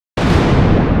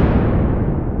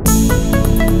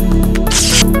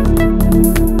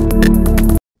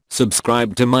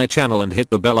Subscribe to my channel and hit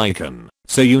the bell icon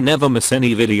so you never miss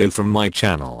any video from my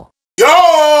channel. Yo!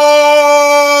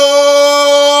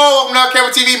 Welcome to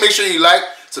LCameraTV. Make sure you like,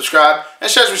 subscribe, and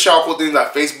share with y'all cool things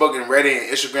like Facebook and Reddit and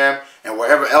Instagram and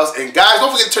wherever else. And guys,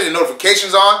 don't forget to turn your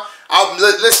notifications on.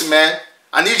 Listen, man.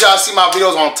 I need y'all to see my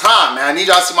videos on time, man. I need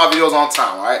y'all to see my videos on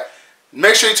time, alright?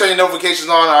 Make sure you turn your notifications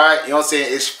on, alright? You know what I'm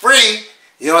saying? It's free.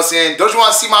 You know what I'm saying? Don't you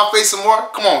want to see my face some more?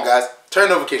 Come on, guys. Turn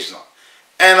your notifications on.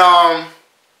 And,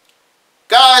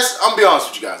 guys, I'm going to be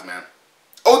honest with you guys, man.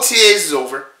 OTAs is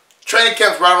over. Training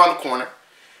camp's right around the corner.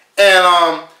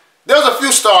 And, there's a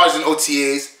few stars in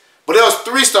OTAs, but there was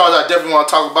 3 stars I definitely want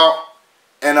to talk about.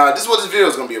 And this is what this video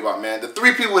is going to be about, man. The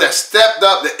 3 people that stepped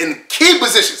up in key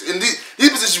positions. In these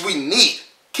positions we need.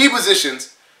 Key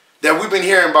positions that we've been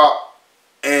hearing about.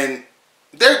 And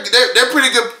they're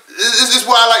pretty good. This is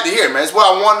what I like to hear, man. It's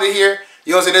what I wanted to hear.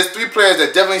 You know what I'm saying? There's 3 players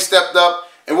that definitely stepped up.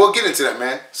 And we'll get into that,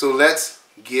 man. So let's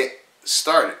get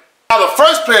started. Now, the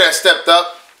first player that stepped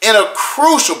up in a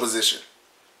crucial position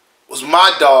was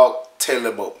my dog,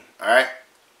 Taylor Moton. Alright?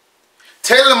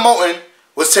 Taylor Moton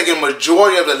was taking a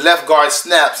majority of the left guard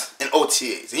snaps in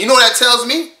OTAs. And you know what that tells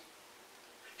me?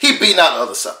 He beating out the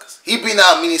other suckers. He beating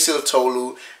out Mini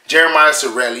Tolu, Jeremiah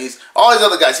Sorellis, all these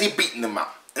other guys. He beating them out.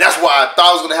 And that's why I thought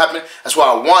it was going to happen. That's why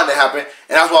I wanted to happen.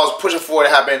 And that's why I was pushing for it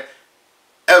to happen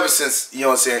ever since, you know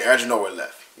what I'm saying, Andrew Norwood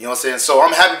left. You know what I'm saying? So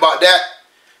I'm happy about that.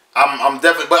 I'm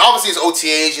definitely, but obviously it's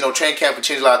OTAs, you know, training camp can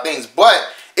change a lot of things. But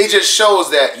it just shows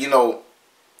that, you know,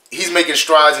 he's making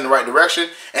strides in the right direction.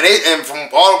 And from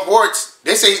all reports,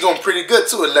 they say he's doing pretty good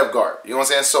too at left guard. You know what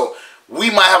I'm saying? So we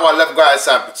might have our left guard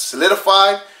side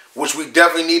solidified, which we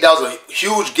definitely need. That was a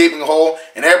huge gaping hole.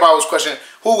 And everybody was questioning,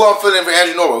 who going to fill in for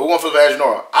Andrew Norwood? Who going to fill in for Andrew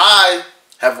Norwood? I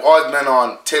have always been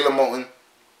on Taylor Moton.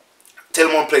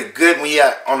 Taylor Moton played good when he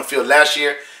had on the field last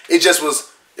year. It just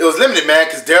was, it was limited, man,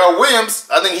 because Darrell Williams,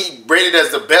 I think he rated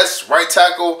as the best right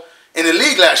tackle in the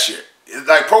league last year.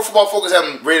 Like, Pro Football Focus had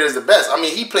him rated as the best. I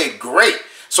mean, he played great.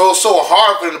 So it was so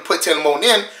hard for them to put Taylor Moton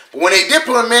in. But when they did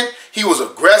put him in, he was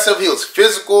aggressive, he was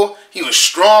physical, he was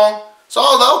strong. So I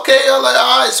was like, okay, I was like,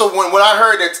 all right. So when I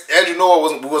heard that Andrew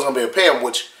Norwood wasn't going to be able to pay him,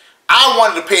 which I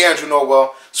wanted to pay Andrew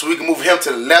Norwood so we can move him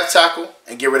to the left tackle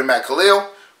and get rid of Matt Khalil.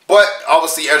 But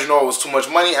obviously Andrew Norwood was too much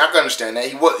money. I can understand that.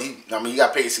 He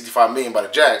got paid $65 million by the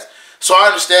Jags. So I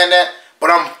understand that. But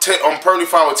I'm perfectly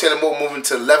fine with Taylor Moton moving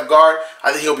to the left guard.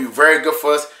 I think he'll be very good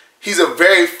for us. He's a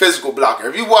very physical blocker.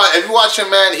 If you watch him,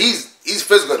 man, he's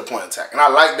physical at the point of attack. And I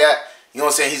like that. You know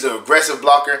what I'm saying? He's an aggressive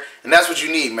blocker. And that's what you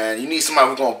need, man. You need somebody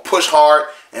who's going to push hard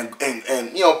and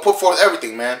you know, put forth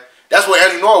everything, man. That's what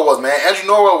Andrew Norwood was, man. Andrew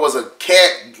Norwood was a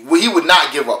cat. He would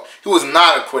not give up. He was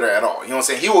not a quitter at all. You know what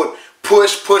I'm saying? He would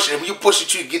push, and when you push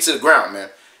it, you get to the ground, man.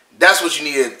 That's what you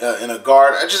need in a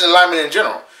guard, just in lineman in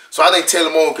general. So I think Taylor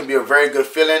Moton can be a very good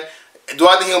fill-in. Do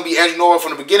I think he'll be Andrew Norwood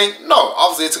from the beginning? No.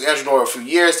 Obviously, it took Andrew Norwood a few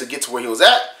years to get to where he was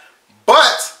at.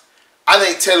 But I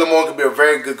think Taylor Moton can be a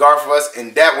very good guard for us,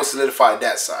 and that will solidify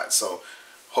that side. So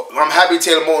I'm happy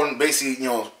Taylor Moton basically, you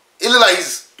know, it looked like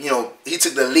he's, you know, he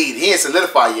took the lead. He ain't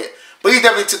solidified yet, but he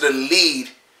definitely took the lead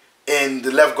in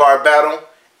the left guard battle,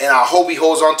 and I hope he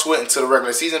holds on to it until the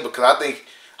regular season because I think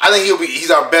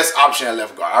he's our best option at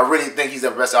left guard. I really think he's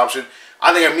our best option.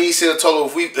 I think Mini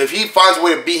Tolu, if he finds a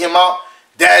way to beat him out,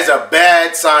 that is a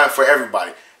bad sign for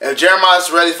everybody. If Jeremiah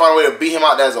Sorelli finds a way to beat him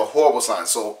out, that is a horrible sign.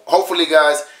 So hopefully,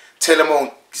 guys, Taylor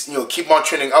Moton, you know, keep on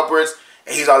trending upwards,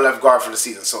 and he's our left guard for the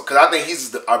season. So, because I think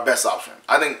he's our best option.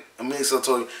 I think Mini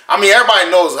Tolu. I mean,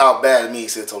 everybody knows how bad Mini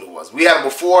Tolu was. We had him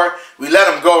before, we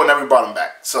let him go, and then we brought him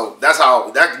back. So that's how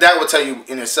that will tell you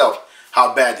in itself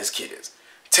how bad this kid is.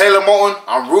 Taylor Moton,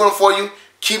 I'm rooting for you.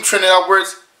 Keep trending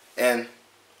upwards, and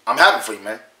I'm happy for you,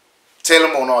 man. Taylor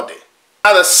Moton all day.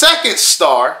 Now, the second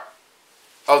star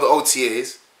of the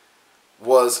OTAs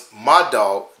was my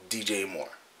dog, DJ Moore.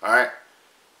 All right.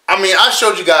 I mean, I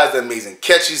showed you guys the amazing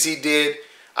catches he did.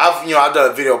 I've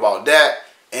done a video about that,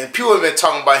 and people have been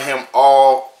talking about him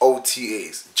all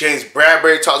OTAs. James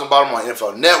Bradbury talks about him on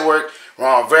NFL Network.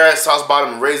 Ron Veras talks about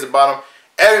him and raves about him.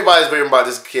 Everybody's raving about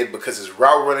this kid because his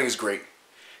route running is great.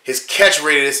 His catch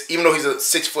rate is, even though he's a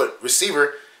 6-foot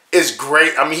receiver, is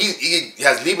great. I mean, he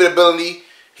has leaping ability.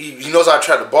 He knows how to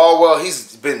track the ball well.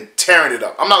 He's been tearing it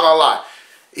up. I'm not going to lie.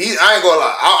 I ain't going to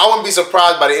lie. I wouldn't be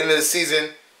surprised by the end of the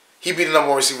season he'd be the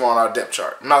 #1 receiver on our depth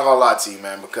chart. I'm not going to lie to you,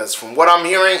 man, because from what I'm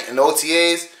hearing in the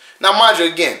OTAs, now mind you,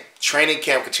 again, training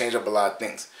camp could change up a lot of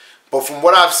things. But from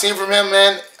what I've seen from him,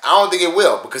 man, I don't think it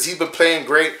will because he's been playing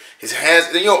great. His hands,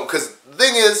 you know, because the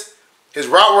thing is, his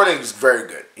route running is very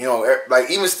good. You know, like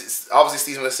even, obviously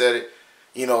Steve Smith said it.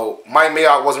 You know, Mike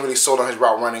Mayock wasn't really sold on his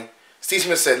route running. Steve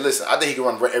Smith said, listen, I think he can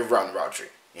run every route in the route tree.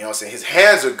 You know what I'm saying? His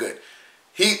hands are good.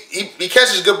 He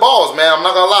catches good balls, man. I'm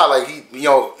not gonna lie. Like he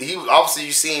obviously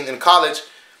you seen in college,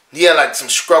 he had like some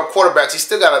scrub quarterbacks. He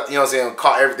still got to, you know what I'm saying,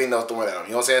 caught everything that was thrown at him.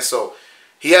 You know what I'm saying? So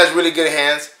he has really good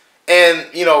hands, and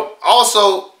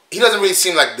also he doesn't really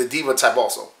seem like the diva type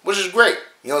also, which is great.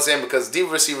 You know what I'm saying? Because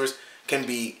diva receivers can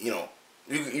be,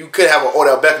 you could have an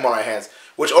Odell Beckham on our hands,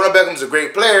 which Odell Beckham is a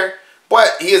great player,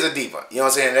 but he is a diva. You know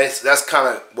what I'm saying? That's kind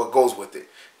of what goes with it.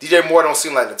 DJ Moore don't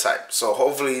seem like the type, so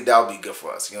hopefully that'll be good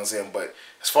for us. You know what I'm saying? But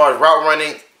as far as route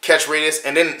running, catch radius,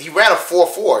 and then he ran a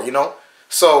 4.4,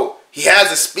 so he has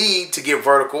the speed to get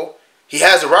vertical, he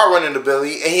has the route running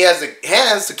ability, and he has the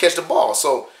hands to catch the ball.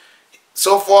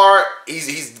 So far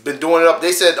he's been doing it up.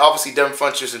 They said obviously Devin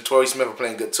Funchess and Torrey Smith are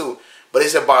playing good too, but they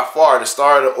said by far the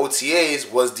star of the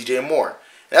OTAs was DJ Moore.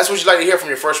 And that's what you like to hear from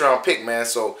your first round pick, man.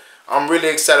 So I'm really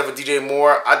excited for DJ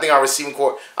Moore. I think our receiving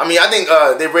core,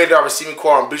 they rated our receiving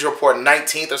core on Bleacher Report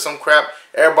 19th or some crap.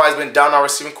 Everybody's been down our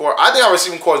receiving core. I think our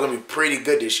receiving core is going to be pretty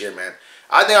good this year, man.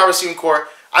 I think our receiving core,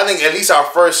 at least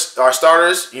our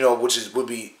starters, would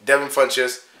be Devin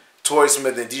Funchess, Torrey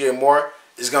Smith, and DJ Moore,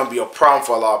 is going to be a problem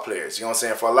for a lot of players. You know what I'm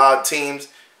saying? For a lot of teams,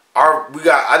 I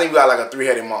think we got like a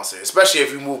three-headed monster, especially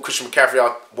if we move Christian McCaffrey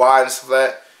out wide and stuff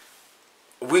like that.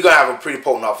 We're going to have a pretty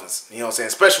potent offense, you know what I'm saying?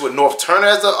 Especially with North Turner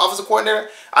as the offensive coordinator.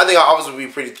 I think our offense will be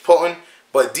pretty potent.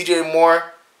 But DJ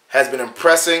Moore has been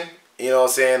impressing, you know what I'm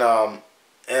saying?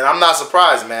 And I'm not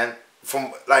surprised, man.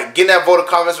 From like getting that vote of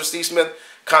confidence for Steve Smith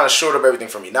kind of showed up everything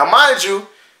for me. Now, mind you,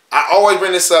 I always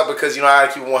bring this up because, I got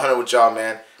to keep it 100 with y'all,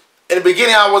 man. In the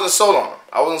beginning, I wasn't sold on him.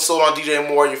 I wasn't sold on DJ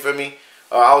Moore, you feel me?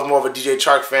 I was more of a DJ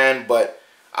Chark fan, but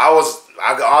I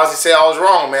could honestly say I was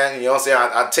wrong, man. You know what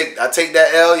I'm saying? I take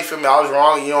that L, you feel me? I was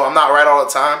wrong. I'm not right all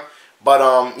the time. But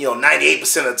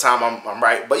 98% of the time I'm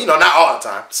right. But not all the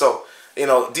time. So,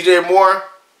 DJ Moore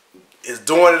is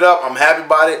doing it up. I'm happy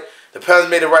about it. The Panthers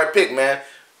made the right pick, man.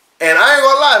 And I ain't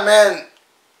gonna lie,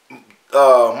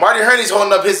 man. Marty Hurney's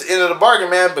holding up his end of the bargain,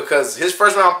 man, because his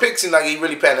first round pick seemed like he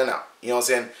really panning out. You know what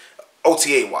I'm saying?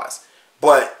 OTA wise.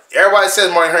 But everybody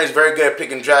says Marty Hurney's very good at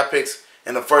picking draft picks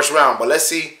in the first round. But let's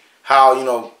see how,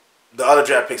 the other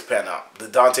draft picks pan out. The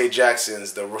Dante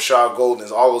Jacksons, the Rashad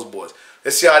Goldens, all those boys.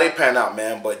 Let's see how they pan out,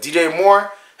 man. But DJ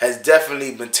Moore has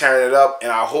definitely been tearing it up,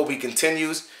 and I hope he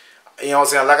continues. You know what I'm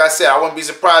saying? Like I said, I wouldn't be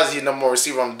surprised if he's number one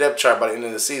receiver on the depth chart by the end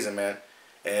of the season, man.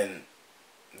 And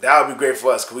that would be great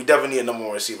for us because we definitely need a number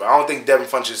one receiver. I don't think Devin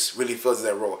Funchess really fills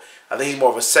that role. I think he's more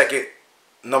of a second,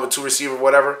 number two receiver,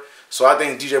 whatever. So I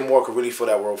think DJ Moore could really fill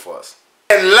that role for us.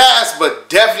 And last but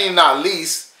definitely not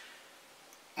least,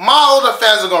 my older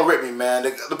fans are going to rip me, man.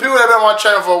 The people that have been on my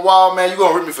channel for a while, man, you're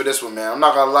going to rip me for this one, man. I'm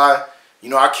not going to lie.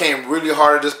 I came really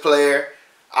hard at this player.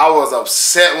 I was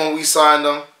upset when we signed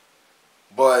him.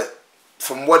 But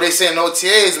from what they say in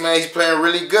OTAs, man, he's playing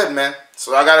really good, man.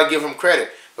 So I got to give him credit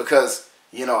because,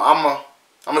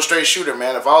 I'm a straight shooter,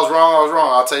 man. If I was wrong, I was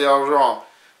wrong. I'll tell you I was wrong.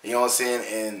 You know what I'm saying?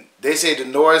 And they say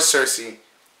Da'norris Searcy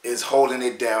is holding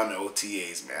it down in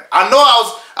OTAs, man. I know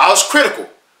I was critical,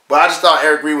 but I just thought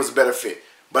Eric Reed was a better fit.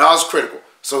 But I was critical.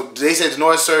 So they said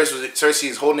Da'norris Searcy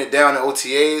is holding it down in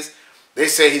OTAs. They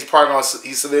say he's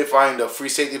solidifying the free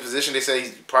safety position. They say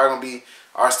he's probably going to be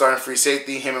our starting free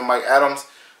safety, him and Mike Adams.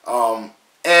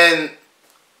 And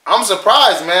I'm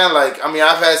surprised, man.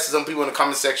 I've had some people in the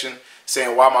comment section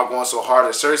saying, why am I going so hard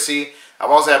at Searcy?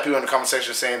 I've also had people in the comment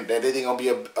section saying that they think he's going to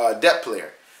be a depth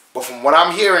player. But from what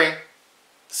I'm hearing,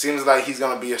 seems like he's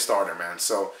going to be a starter, man.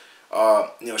 So,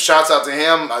 shouts out to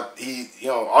him.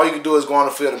 All you can do is go on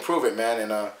the field and prove it, man.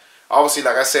 And obviously,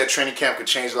 like I said, training camp could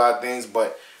change a lot of things,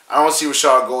 but I don't see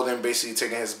Rashad Golden basically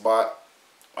taking his spot.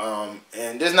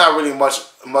 And there's not really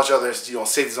much other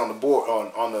safeties on the board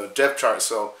on the depth chart.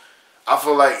 So I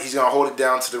feel like he's gonna hold it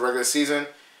down to the regular season.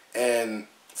 And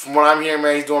from what I'm hearing,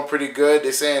 man, he's doing pretty good.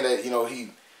 They're saying that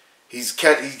he's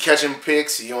catching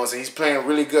picks. You know what I'm saying? He's playing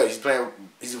really good.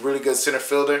 He's a really good center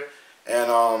fielder,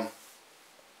 and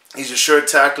he's a sure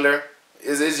tackler.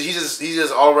 He's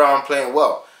just all around playing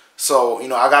well. So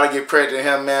I gotta give credit to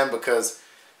him, man, because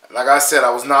like I said,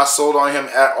 I was not sold on him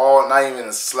at all, not even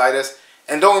the slightest.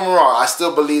 And don't get me wrong, I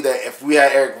still believe that if we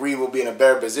had Eric Reed, we'll be in a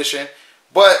better position.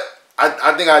 But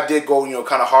I think I did go,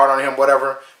 kind of hard on him,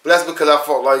 whatever. But that's because I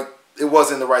felt like it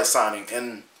wasn't the right signing.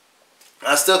 And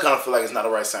I still kind of feel like it's not the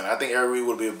right signing. I think Eric Reed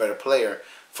would be a better player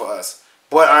for us.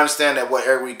 But I understand that what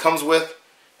Eric Reed comes with,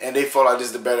 and they felt like this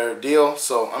is the better deal.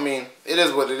 So, it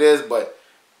is what it is. But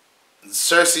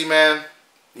Searcy, man,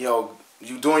 you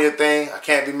doing your thing. I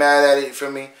can't be mad at it, you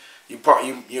feel me?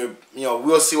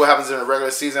 We'll see what happens in the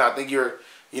regular season. I think you're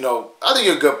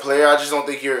a good player. I just don't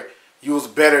think you was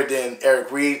better than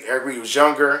Eric Reed. Eric Reed was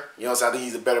younger. I think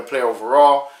he's a better player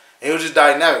overall. And he was just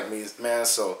dynamic, man.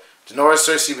 So Da'norris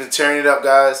Searcy been tearing it up,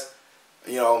 guys.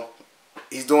 You know,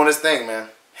 he's doing his thing, man.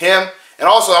 Him, and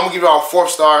also I'm gonna give you all a 4th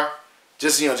star.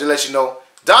 Just to let you know,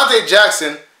 Dante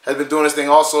Jackson has been doing his thing.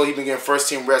 Also, he's been getting first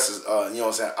team rests, you know what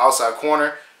I'm saying, outside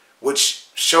corner, which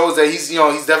shows that he's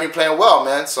definitely playing well,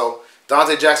 man. So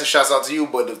Dante Jackson, shouts out to you.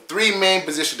 But the 3 main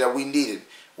positions that we needed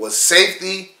was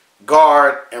safety,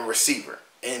 guard, and receiver.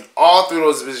 In all 3 of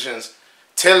those positions,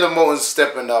 Taylor Moton's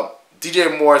stepping up.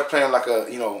 DJ Moore is playing like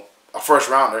a first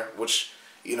rounder, which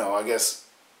I guess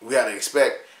we had to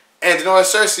expect. And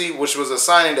Da'norris Searcy, which was a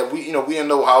signing that we didn't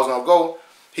know how it was gonna go.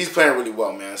 He's playing really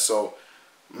well, man. So,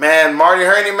 man, Marty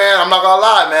Hurney, man, I'm not gonna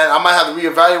lie, man. I might have to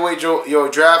reevaluate your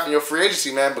draft and your free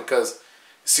agency, man, because it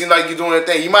seems like you're doing a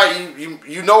thing. You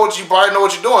probably know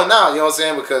what you're doing now. You know what I'm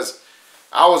saying? Because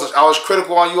I was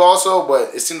critical on you also,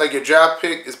 but it seemed like your draft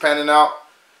pick is panning out.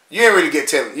 You didn't really get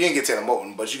Taylor. You didn't get Taylor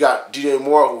Moton, but you got DJ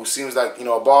Moore, who seems like a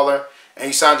baller, and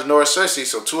you signed Da'norris Searcy.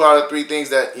 So 2 out of 3 things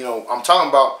that I'm talking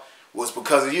about was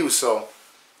because of you. So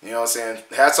you know what I'm saying?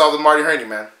 Hats off to Marty Hurney,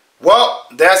 man. Well,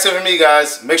 that's it for me,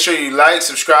 guys. Make sure you like,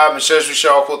 subscribe, and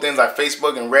share all cool things like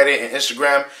Facebook and Reddit and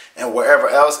Instagram and wherever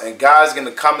else. And guys, get in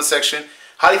the comment section,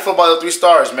 how do you feel about the 3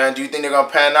 stars, man? Do you think they're going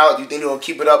to pan out? Do you think they're going to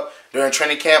keep it up during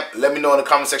training camp? Let me know in the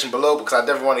comment section below, because I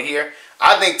definitely want to hear.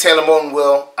 I think Taylor Moton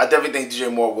will. I definitely think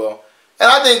DJ Moore will.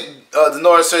 And I think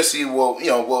Da'norris Searcy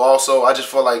will also. I just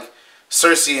feel like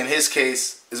Searcy, in his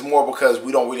case, is more because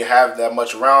we don't really have that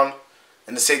much around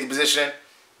in the safety position.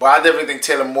 But I definitely think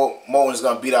Taylor Moton is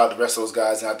going to beat out the rest of those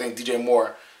guys. And I think DJ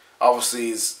Moore,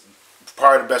 obviously, is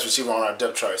probably the best receiver on our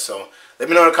depth chart. So let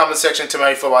me know in the comment section. Tell me how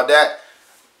you feel about that.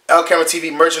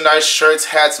 LCameraTV merchandise, shirts,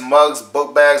 hats, mugs,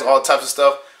 book bags, all types of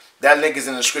stuff. That link is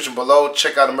in the description below.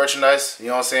 Check out the merchandise. You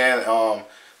know what I'm saying?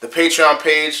 The Patreon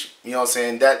page, you know what I'm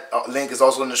saying? That link is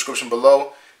also in the description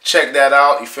below. Check that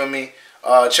out. You feel me?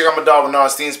 Check out my dog Renan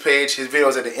Steen's page. His video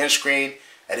is at the end screen.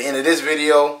 At the end of this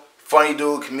video, funny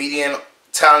dude, comedian,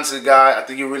 talented guy. I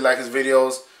think you really like his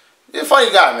videos. He's a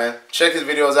funny guy, man. Check his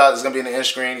videos out. It's going to be in the end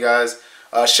screen, guys.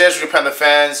 Share with your Panther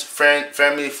fans,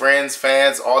 family, friends,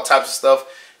 fans, all types of stuff.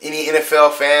 Any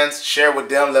NFL fans, share with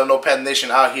them. Let them know Panther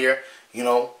Nation out here. You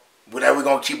know, that we're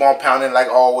going to keep on pounding like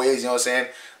always. You know what I'm saying?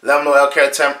 Let them know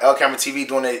LCameraTV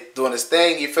doing this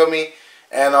thing. You feel me?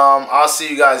 And I'll see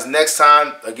you guys next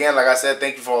time. Again, like I said,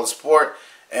 thank you for all the support.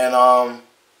 And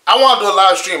I want to do a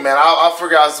live stream, man. I'll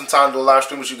figure out some time to do a live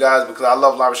stream with you guys, because I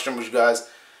love live stream with you guys.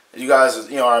 You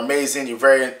guys, are amazing. You're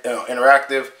very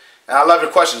interactive, and I love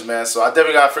your questions, man. So I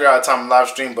definitely gotta figure out a time to live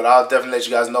stream, but I'll definitely let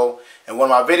you guys know in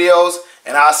one of my videos.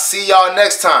 And I'll see y'all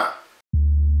next time.